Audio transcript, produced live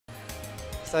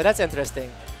So that's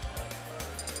interesting.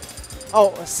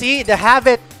 Oh, see, the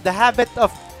habit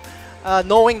of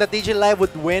knowing that DJ Live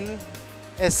would win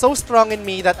is so strong in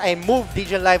me that I moved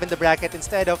DJ Live in the bracket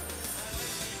instead of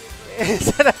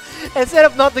instead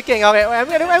of not the king. Okay,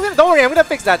 don't worry, I'm gonna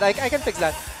fix that. I can fix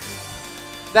that.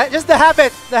 That just the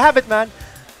habit, man.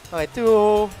 Okay,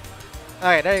 2.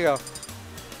 Okay, there you go.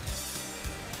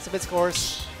 Submit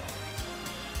scores.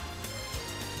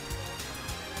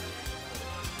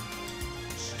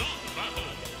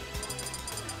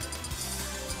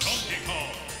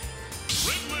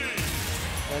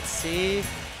 Let's see.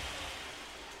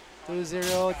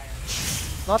 2-0.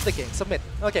 Not the king. Submit.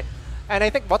 Okay. And I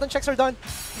think button checks are done.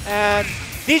 And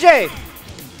DJ!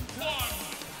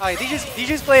 Hi,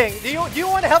 DJ's playing. Do you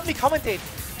want to help me commentate?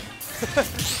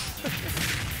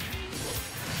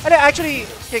 And actually,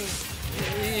 King,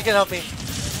 you can help me.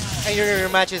 And your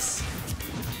match is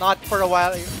not for a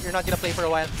while. You're not gonna play for a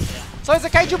while. So it's a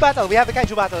kaiju battle. We have a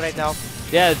kaiju battle right now.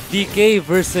 Yeah, DK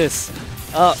versus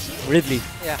Ridley.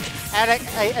 Yeah, and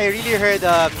I really heard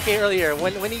K earlier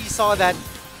when he saw that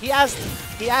he asked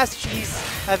Cheese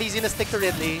if he's gonna stick to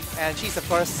Ridley, and Cheese of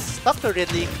course stuck to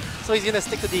Ridley, so he's gonna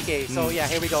stick to DK. So yeah,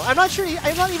 here we go. I'm not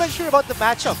even sure about the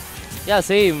matchup. Yeah,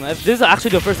 same. This is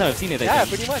actually the first time I've seen it. Yeah,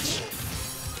 pretty much.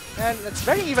 And it's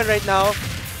very even right now.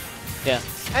 Yeah.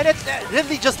 And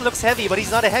Ridley just looks heavy, but he's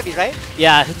not a heavy, right?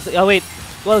 Yeah. Oh wait.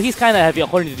 Well, he's kind of heavy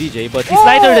according to DJ, but he's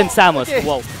lighter than Samus. Okay.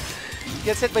 Wow.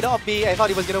 Gets hit by the up B. I thought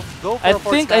he was gonna go for I a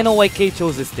forward think smash. I know why K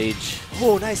chose this stage.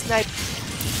 Oh, nice snipe.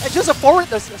 And just a forward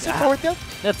forward tilt.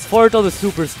 That's forward tilt is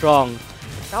super strong.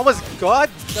 That was good.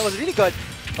 That was really good.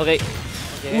 Okay.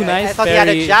 Ooh, nice. I thought he had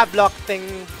a jab block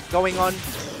thing going on.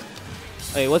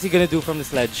 Wait, what's he gonna do from the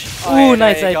sledge? Oh, ooh, yeah,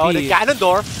 nice there you go. IP. The cannon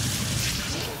door.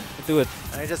 Do it.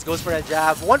 And he just goes for a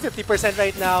jab. 150%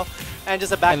 right now. And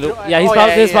just a back throw. Yeah,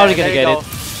 he's probably gonna get it.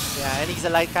 Yeah, and he's a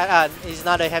light he's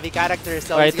not a heavy character,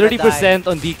 so alright, 30%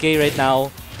 on DK right now.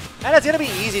 And it's gonna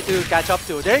be easy to catch up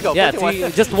to. There you go. Yeah,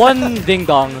 just one ding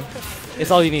dong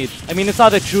is all you need. I mean, it's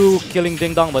not a true killing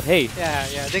ding dong, but hey.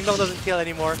 Yeah, ding dong doesn't kill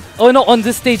anymore. Oh no, on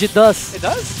this stage it does. It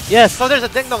does? Yes. So there's a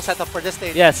ding dong setup for this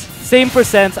stage. Yes, same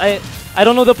percent. I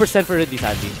don't know the percent for Ridley,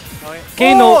 sadly.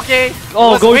 Okay. Okay.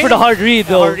 Oh, going for the hard read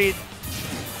though. Hard read.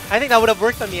 I think that would have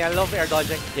worked on me. I love air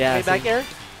dodging. Yeah. Okay, back air.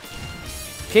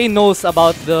 K knows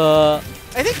about the.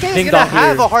 I think K is gonna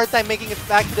have a hard time making it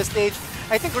back to the stage.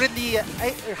 I think Ridley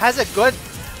has a good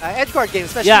edge guard game,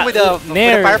 especially with the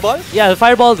fireball. Yeah, the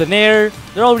fireball, the nair,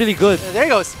 they're all really good. There he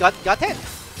goes. Got hit.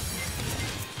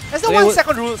 Is the 1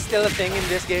 second rule still a thing in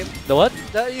this game? The what?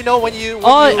 You know when you.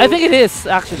 I think it is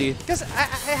actually. Because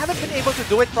I haven't been able to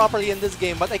do it properly in this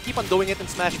game, but I keep on doing it in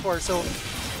Smash 4. So.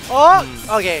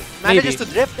 Okay. Manages to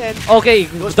drift and. Okay,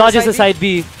 dodges the side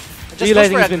B.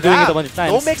 Realizing he's been doing it a bunch of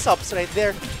times. No mix-ups right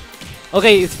there.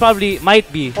 Okay, it's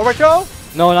might be. Overthrow?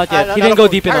 No, not yet. He didn't go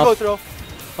deep enough. Throw.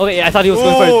 Okay, I thought he was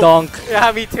going for a donk.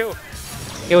 Yeah, me too.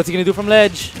 Okay, what's he gonna do from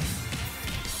ledge?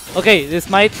 Okay, this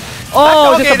might.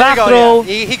 Oh, just a back throw.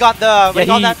 Yeah. He got the.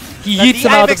 Yeah, he yeets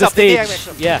him out of the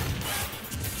stage. Yeah.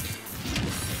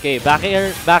 Okay, back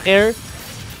air.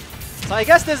 So I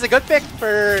guess this is a good pick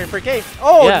for K.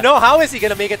 Oh no, how is he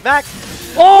gonna make it back?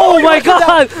 Oh my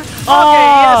god!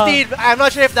 Okay, yes, I'm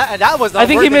not sure if that was not I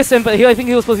think worth he missed him, but I think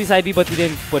he was supposed to be side B, but he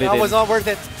didn't put it in. That was not worth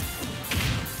it.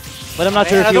 But I'm not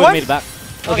sure if he would have made it back.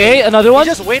 Okay, another one.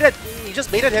 He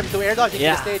just baited him to air dodge into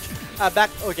the stage. Back.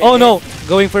 Okay. Oh no,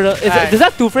 going for the. Does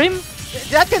that 2-frame?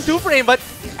 That can 2-frame, but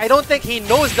I don't think he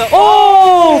knows the.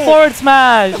 Oh, forward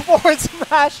smash! Forward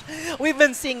smash. We've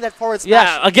been seeing that forward smash.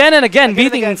 Yeah, again and again,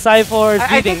 beating Cyforce,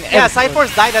 beating. Yeah,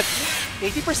 Cyforce died at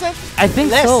 80%. I think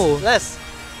so.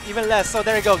 Even less. So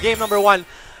there you go. Game number 1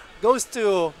 goes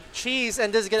to Cheese,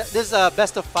 and this is a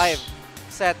best of 5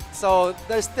 set. So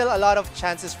there's still a lot of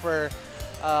chances for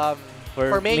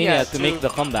Mania to make the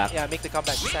comeback. Yeah, make the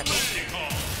comeback. Exactly.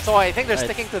 So I think they're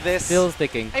sticking to this. Still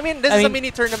sticking. I mean, this is a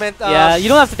mini tournament. Yeah, you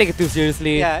don't have to take it too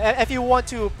seriously. Yeah, if you want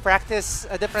to practice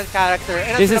a different character,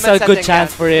 in this is a good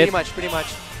chance for it. Pretty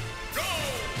much.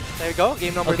 There you go.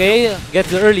 Game number 2. Okay, get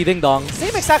the early ding dong.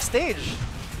 Same exact stage.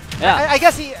 Yeah. I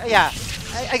guess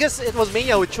I guess it was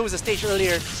Mania who chose the stage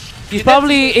earlier. He's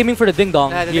probably aiming for the ding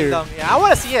dong here. Ding dong. Yeah, I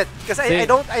want to see it because I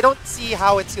don't see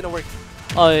how it's gonna work.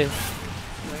 Oh. Yeah.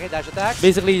 Okay, dash attack.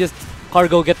 Basically, just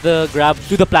cargo, get the grab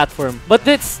to the platform. But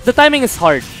the timing is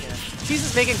hard. Yeah. Cheese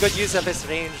is making good use of his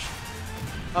range.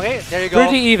 Okay, there you go.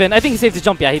 Pretty even. I think he saved his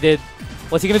jump. Yeah, he did.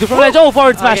 What's he gonna do from ledge? Oh,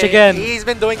 forward smash again. He's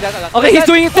been doing that a lot. Okay, he's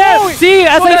doing it there. See,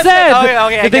 as I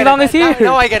said, the ding dong is here.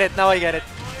 Now I get it. Now I get it.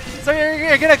 So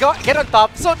you're gonna get on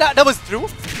top. So that was true.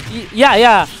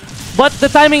 Yeah. But the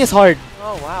timing is hard.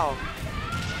 Oh wow.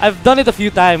 I've done it a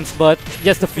few times, but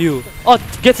just a few. Oh,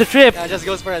 gets a trip. Yeah, just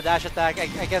goes for a dash attack. I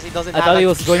guess he doesn't I have thought he a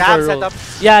was going grab for a roll.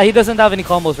 setup. Yeah, he doesn't have any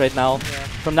combos right now Yeah.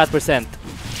 from that percent.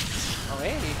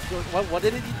 Okay, what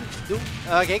did he do?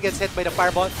 Okay, gets hit by the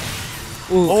fireball.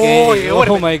 Okay. It would've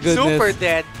Oh been my goodness. super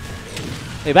dead.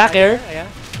 Hey, back air. Yeah.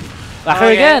 Back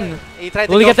air again. He tried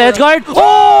to Will he go get the for edge guard?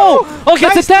 Oh! Oh,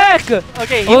 gets Nice. attack!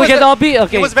 Okay, Will he get the obby? he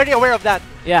Okay. was very aware of that.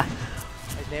 Yeah.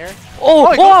 Right there.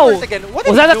 Oh, he goes wow! for it again. What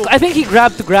did Was he that do? I think he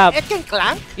grabbed to grab. It can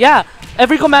clank? Yeah.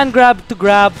 Every command grab to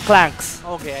grab clanks.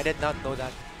 Okay, I did not know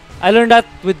that. I learned that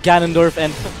with Ganondorf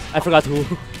and I forgot who.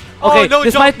 Oh, Okay, no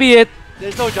this jump. might be it.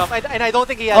 There's no jump, and I don't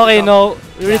think he has Okay, a jump. no.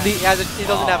 Yeah, Really. he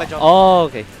doesn't have a jump. Oh,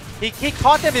 okay. He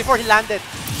caught him before he landed.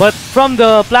 But from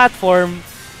the platform,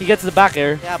 he gets the back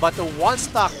air. Yeah, but the one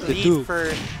stock lead two.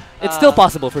 for... It's still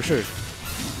possible for sure.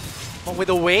 But with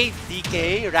the way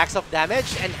DK racks up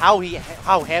damage and how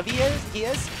heavy he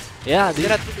is, Yeah,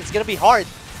 it's gonna be hard.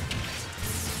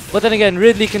 but then again,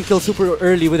 Ridley can kill super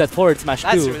early with that forward smash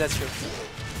That's too. true, that's true.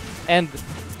 And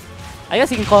I guess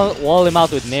he can wall him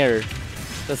out with Nair.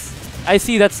 I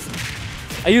see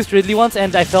I used Ridley once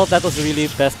and I felt that was the really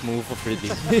best move of Ridley.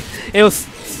 It was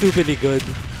stupidly good.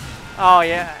 Oh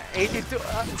yeah, 82.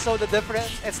 So the difference,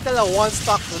 it's still a one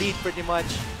stock lead pretty much.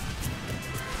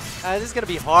 This is gonna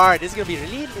be hard. This is gonna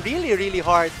be really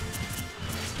hard.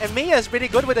 And Mania is pretty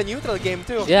good with a neutral game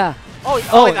too. Yeah. Oh,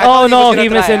 Oh, I no, thought he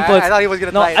was gonna try. misinput. I thought he was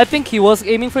gonna No, try. I think he was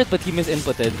aiming for it, but he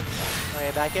misinputted.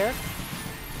 Okay, back here.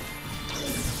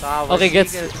 Okay,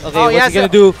 what's he gonna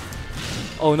do?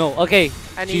 Oh no, okay.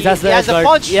 And She he has the has the guard.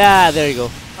 punch. Yeah, there you go.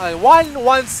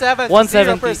 117.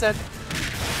 170. 0%.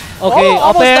 Okay, up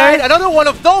almost air. died. Another one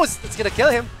of those. It's gonna kill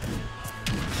him.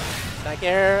 Back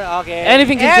air. Okay.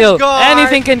 Anything can Edge kill. guard.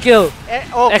 Anything can kill.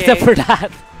 Okay. Except for that.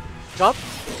 Jump.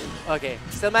 Okay.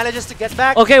 Still manages to get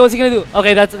back. Okay, what's he gonna do?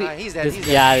 Okay, that's He's dead. He's dead.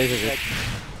 Yeah, this is it.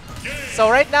 So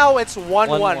right now it's 1-1.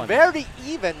 1-1. Very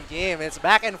even game. It's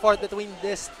back and forth between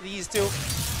these two.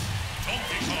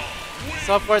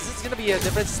 So of course it's gonna be a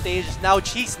different stage. Now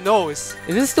Cheese knows.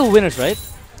 Is this still winners, right?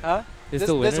 Huh? This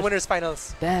still winners? This winners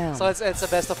finals. Damn. So it's a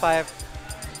best of 5.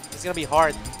 It's gonna be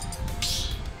hard.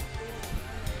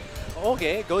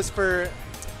 Okay, goes for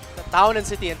the Town and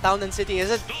City, and Town and City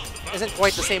isn't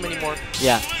quite the same anymore.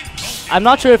 Yeah. I'm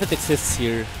not sure if it exists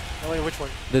here. Oh, wait, which one?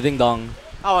 The Ding Dong.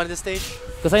 Oh, on this stage?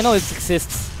 Because I know it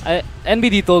exists.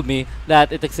 NBD told me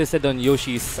that it existed on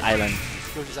Yoshi's Island.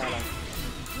 Yoshi's Island.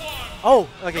 Oh,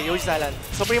 okay, Yoshi's Island.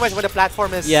 So pretty much when the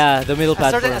platform is Yeah, the middle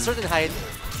platform. a certain height.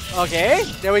 Okay,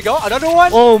 there we go. Another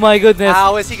one. Oh my goodness.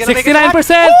 How is he gonna make it 69%!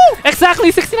 back?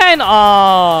 Exactly 69!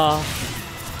 Aww.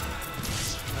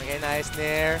 Okay, nice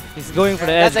there. He's going for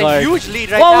the edge That's a guard. huge lead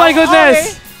right Oh now. my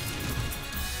goodness! Okay.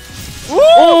 Woo!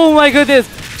 Oh my goodness!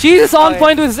 Cheese is on Okay.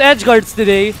 point with his edge guards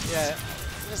today. Yeah.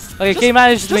 Okay, K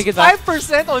managed to make it back.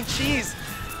 5% on Cheese.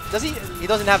 Does he? He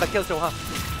doesn't have a kill throw, huh?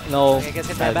 No. Okay, gets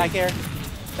hit by back air.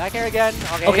 Back air again.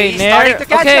 Okay, Okay, he's Nair. starting to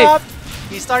catch Okay. up.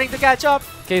 He's starting to catch up.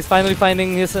 Okay, he's finally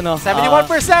finding his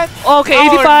 71%. Okay,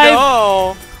 85.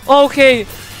 Oh, Okay.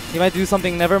 He might do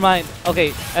something, never mind.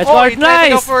 Okay, edge no. guard, He tried to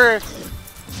go nice! for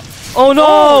Oh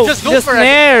no! just go for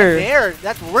Nair! Nair.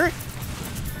 That worked.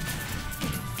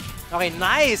 Okay,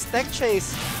 nice tech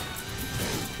chase.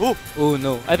 Ooh. Oh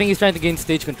no, I think he's trying to gain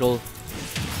stage control.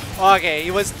 Okay,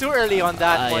 he was too early on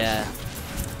that point. Yeah.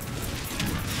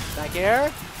 Back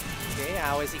air. Okay,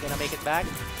 how is he gonna make it back?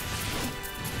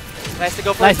 Nice to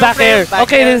go for Nice a back air.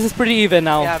 Okay, air. this is pretty even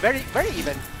now. Yeah, very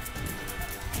even.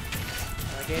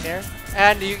 Okay, there.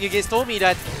 And you guys told me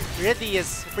that Ridley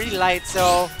is pretty light,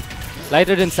 so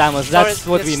Lighter than Samus, that's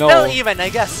what we know. Still even, I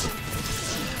guess.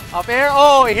 Up air.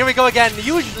 Oh, here we go again.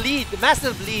 Huge lead,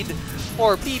 massive lead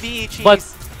for PBE Cheese. But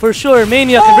for sure,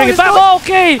 Mania can bring it back. Oh,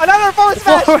 okay! Another forward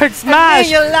smash. Forward smash!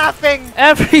 And Mania laughing.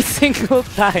 Every single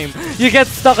time you get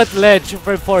stuck at ledge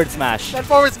for forward smash. That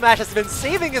forward smash has been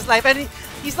saving his life, and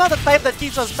he's not the type that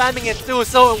keeps on spamming it too.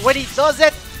 So when he does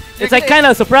it, It's like kind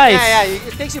of a surprise. Yeah,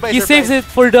 it takes you by He surprise. saves it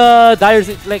for the dire,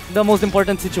 like the most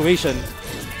important situation.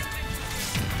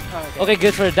 Oh, Okay,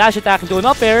 good for a dash attack into an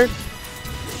up air.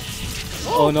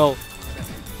 Oh no.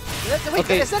 Wait,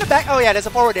 Okay. is that a back? Oh yeah, there's a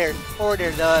forward air. Forward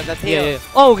air, the tail. Yeah.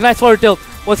 Oh, nice forward tilt.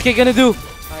 What's K gonna do?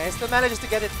 Okay, still manages to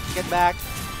get back.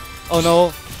 Oh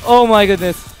no. Oh my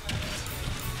goodness.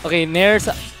 Okay, Nair's.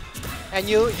 And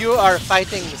you are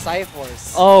fighting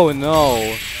Cyforce. Oh no.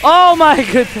 Oh my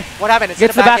goodness. What happened? It's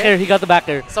Gets the back air. He got the back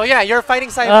air. So yeah, you're fighting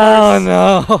Cyforce. Oh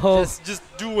no. Just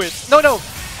do it. No.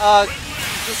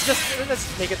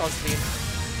 Let's make it on stream.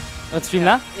 Let's stream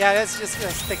now? Yeah, let's just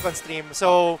stick on stream.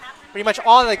 So pretty much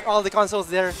all the consoles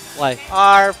there Why?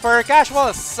 are for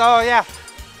casuals. So yeah,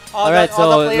 Alright, so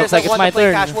all the it players looks like that it's want my to play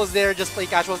turn. casuals there, just play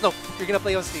casuals. No, you're gonna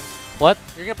play on stream. What?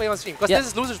 You're gonna play on stream because Yeah. this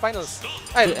is losers finals.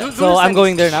 Alright, So I'm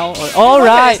going there now. It's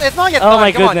Alright. not yet Oh done,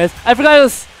 my come on. goodness. I forgot it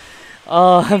was.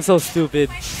 Oh, I'm so stupid.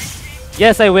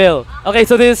 Yes, I will. Okay,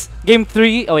 so this game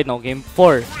 3. Oh wait, no, game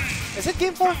 4. Is it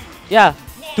game 4? Yeah,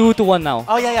 2-1 now.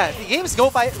 Oh yeah. The games go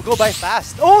by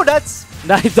fast. Oh, that's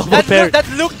Nice double pair. that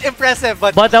looked impressive,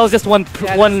 but But that was just one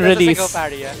yeah, one that's release. a single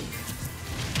parry,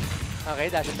 yeah. Okay,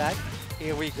 dash attack.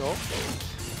 Here we go.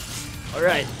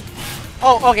 Alright.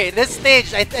 Oh, okay. This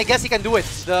stage, I guess he can do it.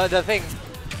 The thing,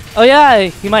 Oh yeah,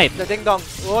 he might. the ding dong.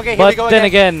 Okay, here But we go then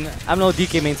again, I'm no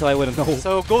DK main, so I wouldn't know.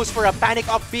 So goes for a panic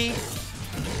up B.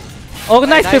 Oh,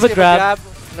 nice pivot grab.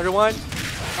 Another one.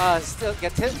 Still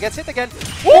gets hit again.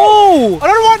 Oh!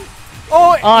 Another one.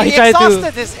 Oh, he he tried to-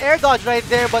 exhausted his air dodge right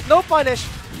there, but no punish.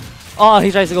 Oh,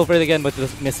 he tries to go for it again, but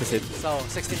just misses it. So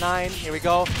 69. Here we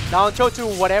go. Down throw to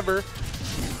whatever.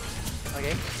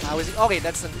 Okay. How is he? Okay,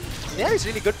 that's there is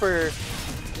really good for.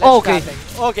 Okay. trapping.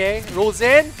 Okay. Rolls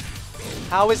in.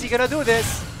 How is he gonna do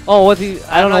this? Oh, what he?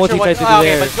 I don't know not what sure he tried to do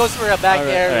okay, there. but goes for a back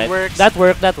Alright, air. alright. Works. That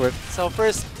worked. That worked. So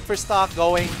first stock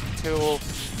going to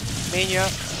Mania.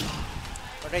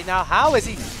 But right now, how is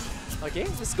he? Okay,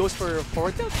 this goes for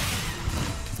forward tilt.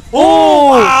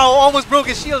 Oh! Wow! Almost broke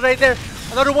his shield right there.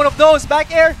 Another one of those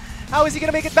back air. How is he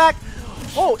gonna make it back?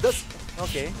 Oh, that's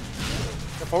okay.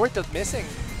 The forward tilt missing.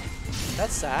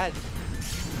 That's sad.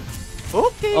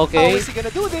 Okay. Okay. How is he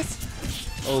gonna do this?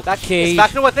 Okay. It's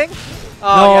back to a thing.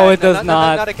 No, it does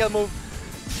not. Not a kill move.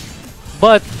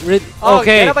 But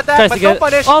okay, get up attack, tries but to get. no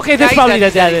punish. Okay, this Yeah, probably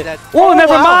he's dead. he's dead. Oh,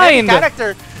 never wow, heavy mind.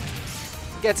 Character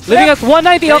gets Living clipped. at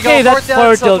 190. There you Okay, go, that's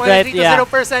forward so tilt, right? 23 to Yeah.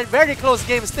 0%. Very close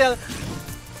game still.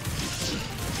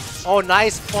 Oh,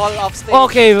 nice fall off stage.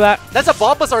 Okay, That's a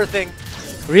Bulbasaur thing.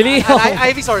 really? An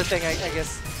Ivysaur thing, I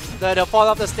guess. The fall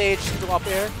off the stage to up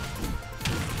air.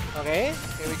 Okay,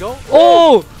 here we go.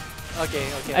 Oh! Okay.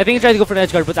 I think he tried to go for an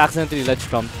edge guard, but accidentally ledge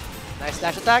jumped. Nice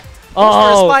dash attack. Oh.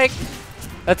 Goes for a spike.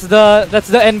 That's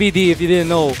the NBD if you didn't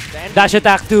know. NBD. Dash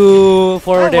attack to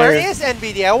forward Where air. is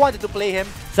NBD? I wanted to play him.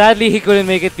 Sadly, he couldn't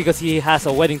make it because he has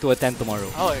a wedding to attend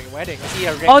tomorrow. Oh, wedding. Is he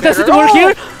a Oh, does it better? work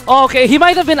here? Oh, okay, he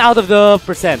might have been out of the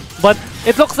percent, but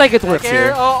it looks like it works Here,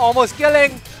 here. oh, almost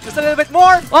killing. Just a little bit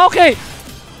more. Okay.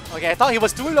 Okay, I thought he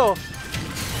was too low.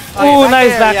 Oh,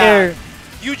 nice back yeah. air.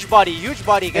 Huge body.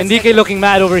 Gets And DK hit. looking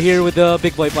mad over here with the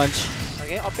big boy punch.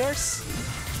 Okay, up airs.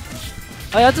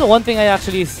 Oh, that's the one thing I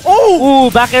actually. Oh!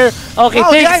 Ooh, back air. Okay,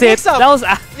 Wow, takes DI it. mix-up. That was.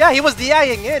 Yeah, he was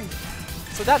DIing in.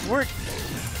 So that worked.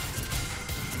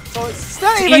 So it's still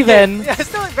It's even. even. Yeah, it's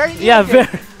still very even. Yeah, game. very.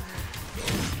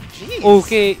 Jeez.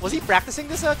 Okay. Was he practicing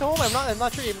this at home? I'm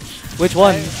not sure. Which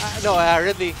one? No,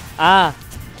 Ridley. Ah,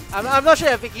 I'm not sure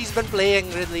if he's been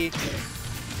playing Ridley.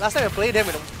 Last time I played him,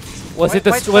 was it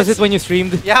Quite- was it when you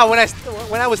streamed? yeah, when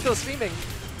I was still streaming.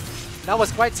 That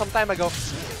was quite some time ago.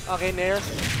 Okay, Nair.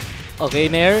 Okay,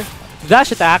 Nair.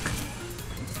 Dash attack.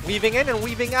 Weaving in and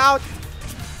weaving out.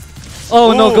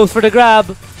 Oh no, Ooh. goes for the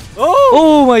grab. Oh!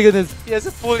 Oh my goodness. He has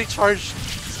a fully charged.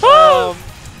 Ah!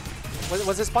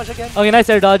 What's his punch again? Okay, nice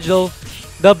air dodge though.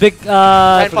 The big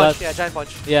I Giant forgot. punch. Yeah, giant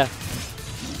punch. Yeah.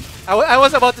 I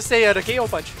was about to say the KO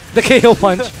punch. The KO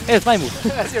punch. Hey, it's my move.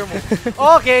 That's your move.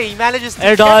 Okay, he manages to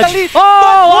Air get dodge. the lead.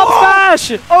 Oh, up But-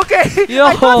 smash! Okay, Yo.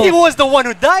 I thought he was the one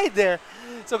who died there.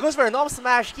 So goes for an up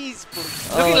smash. He's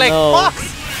looking Oh, like no. Fox.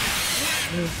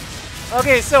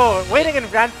 Okay, so waiting in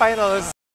grand finals.